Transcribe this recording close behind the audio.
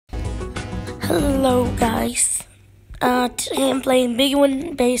Hello guys, today I'm playing Big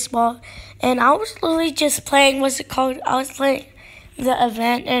One Baseball, and I was literally just playing, what's it called, I was playing the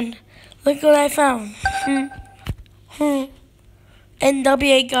event, and look what I found.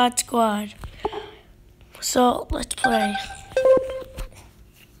 NWA God Squad. So, let's play.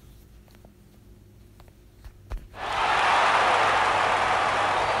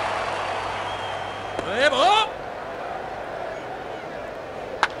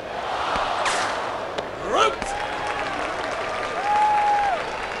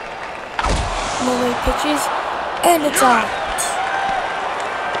 No way pitches, and it's out.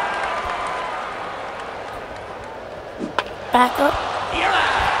 Back up.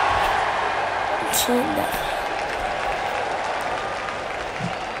 Turn that.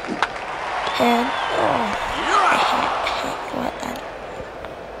 And what that?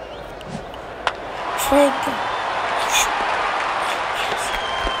 Frank.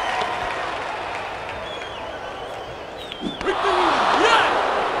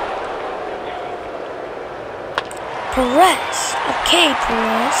 Perez. Okay,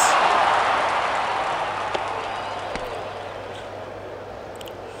 Perez.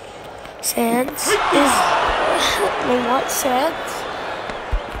 Sands is what Sands?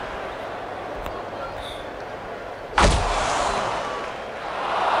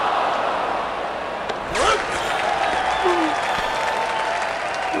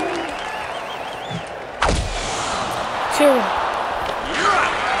 Sure.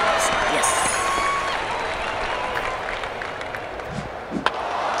 Yes.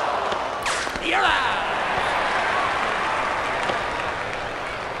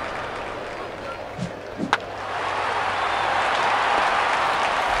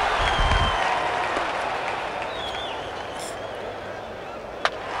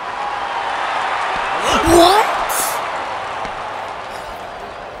 What?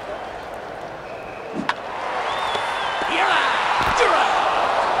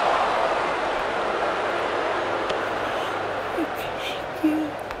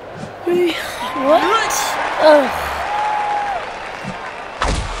 What? Ugh.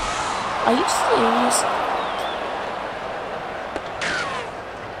 Are you serious?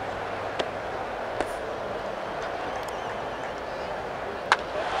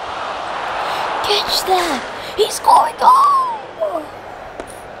 Catch that! He's going goal!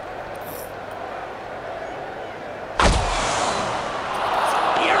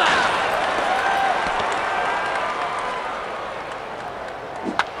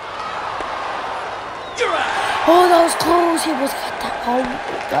 Oh, that was close. He almost got that home.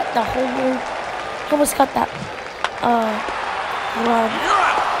 Got the home run. He almost got that run.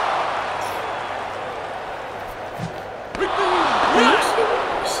 Are you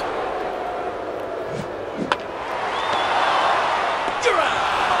serious?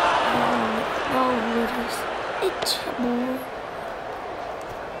 No, it is. It's more.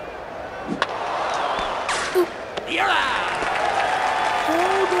 Oh,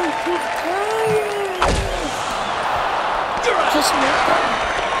 my God, tired. Just make that.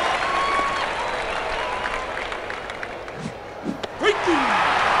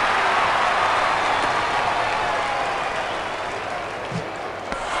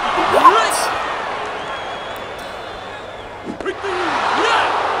 What?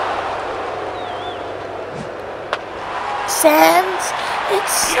 Sands?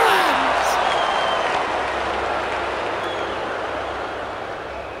 It's Sands.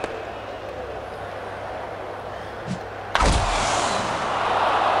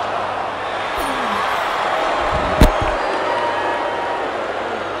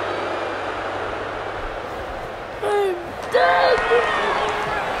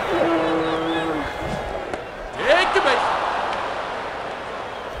 Take the base.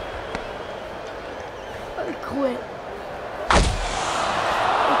 I quit.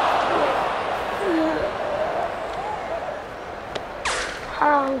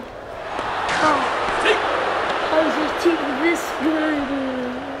 How is this team this good?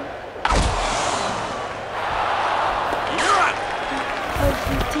 How is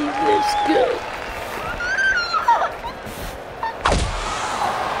this team this good?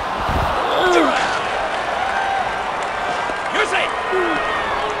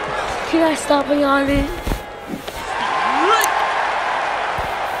 Can I stop yawning?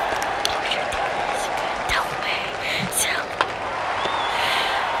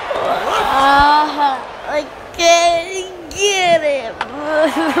 I can't get it.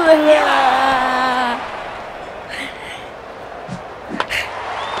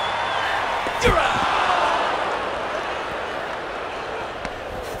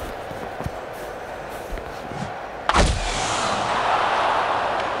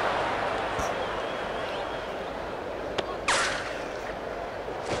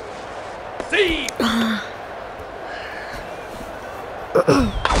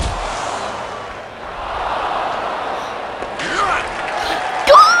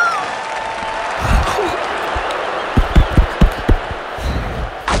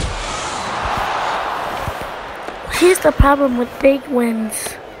 Here's the problem with big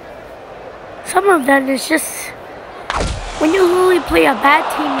wins. Some of them is just when you really play a bad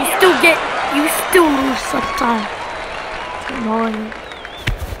team, you still lose sometimes. It's annoying.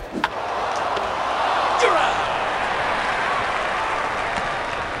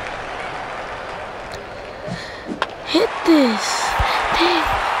 Hit this.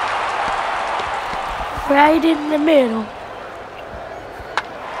 Right in the middle.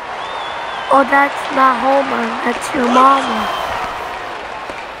 Oh, that's not Homer. That's your mama.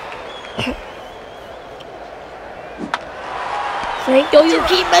 Franco, you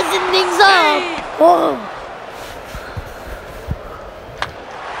keep messing things up. Whoa.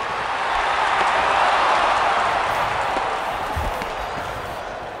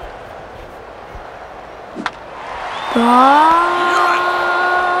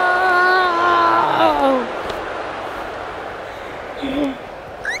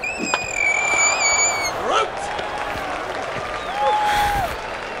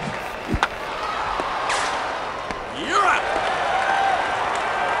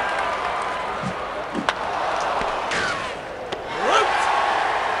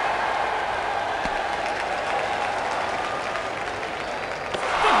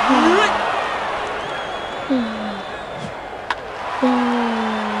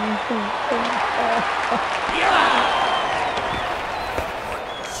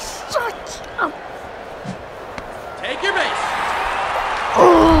 Take your base.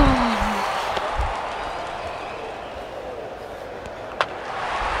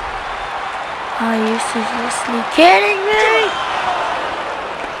 Are you seriously kidding me?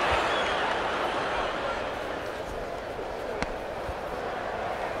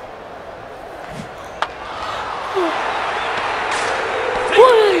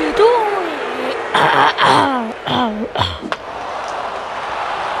 What are you doing?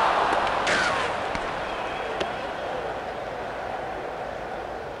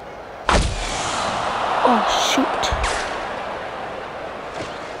 Oh, shoot.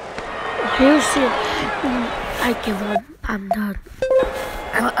 Here's it. I give up. I'm done.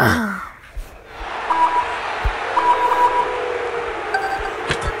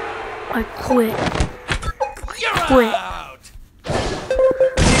 I quit. You're out.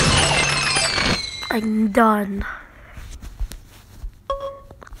 I'm done.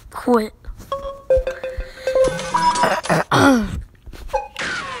 Quit.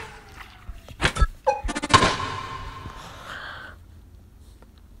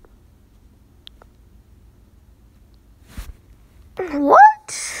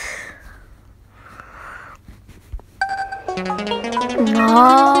 What?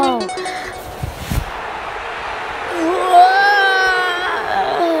 No.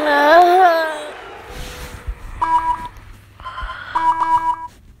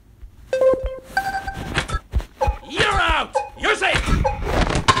 You're out. You're safe.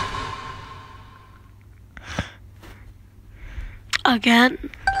 Again?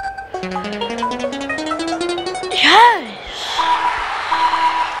 Yes.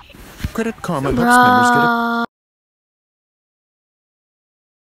 Credit Karma lets members get a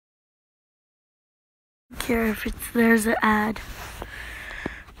Care if there's an ad.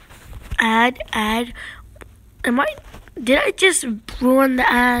 Ad. Did I just ruin the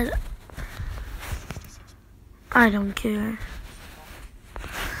ad? I don't care.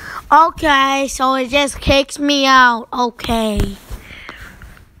 Okay, so it just kicks me out. Okay.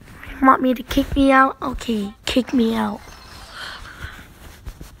 You want me to kick me out? Okay, kick me out.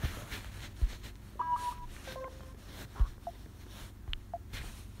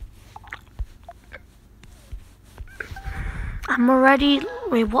 I'm already.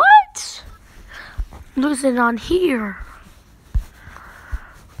 Wait, what? Losing on here.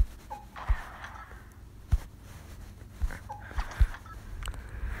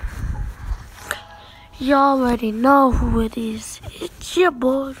 You already know who it is. It's your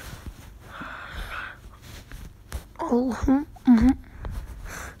boy. Oh,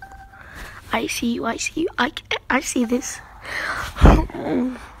 I see you. I see this.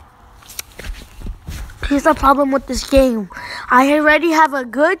 Here's the problem with this game. I already have a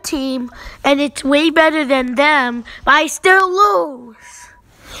good team, and it's way better than them, but I still lose.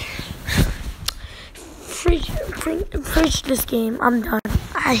 Finish this game. I'm done.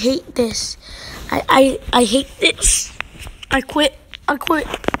 I hate this. I hate this. I quit.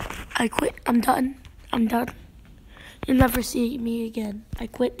 I'm done. You'll never see me again. I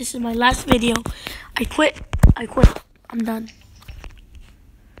quit. This is my last video. I quit. I'm done.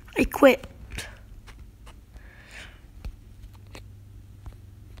 I quit.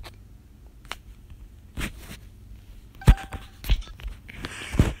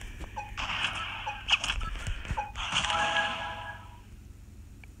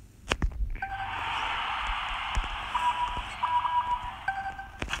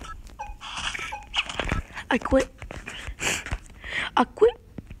 I quit. I quit.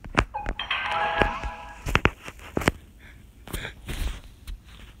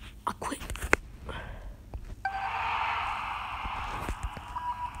 I quit.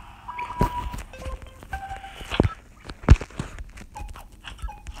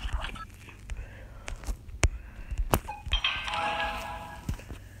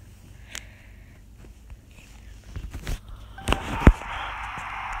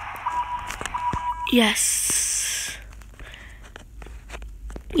 Yes.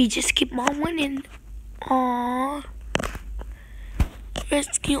 We just keep on winning. Aww.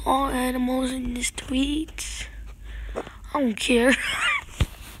 Rescue all animals in the streets. I don't care.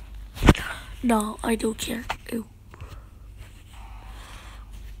 No, I do care. Ew.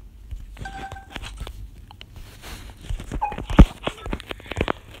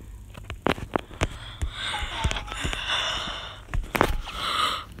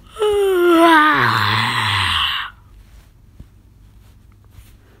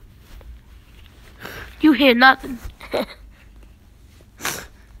 You hear nothing.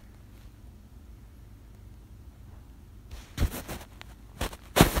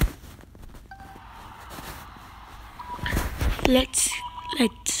 Let's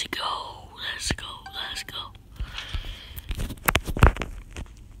go. Let's go. Let's go.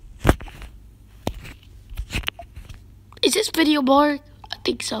 Is this video boring? I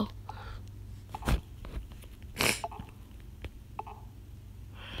think so.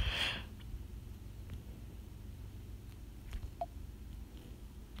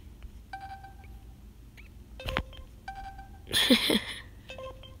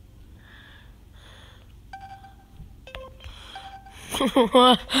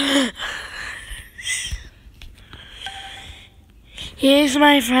 Here's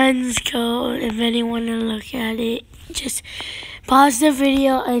my friend's code. If anyone to look at it, just pause the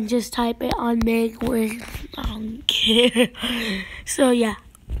video and just type it on Meg with I don't care. So yeah.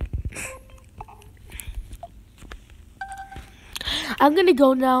 I'm gonna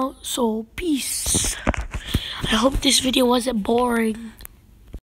go now, so peace. I hope this video wasn't boring.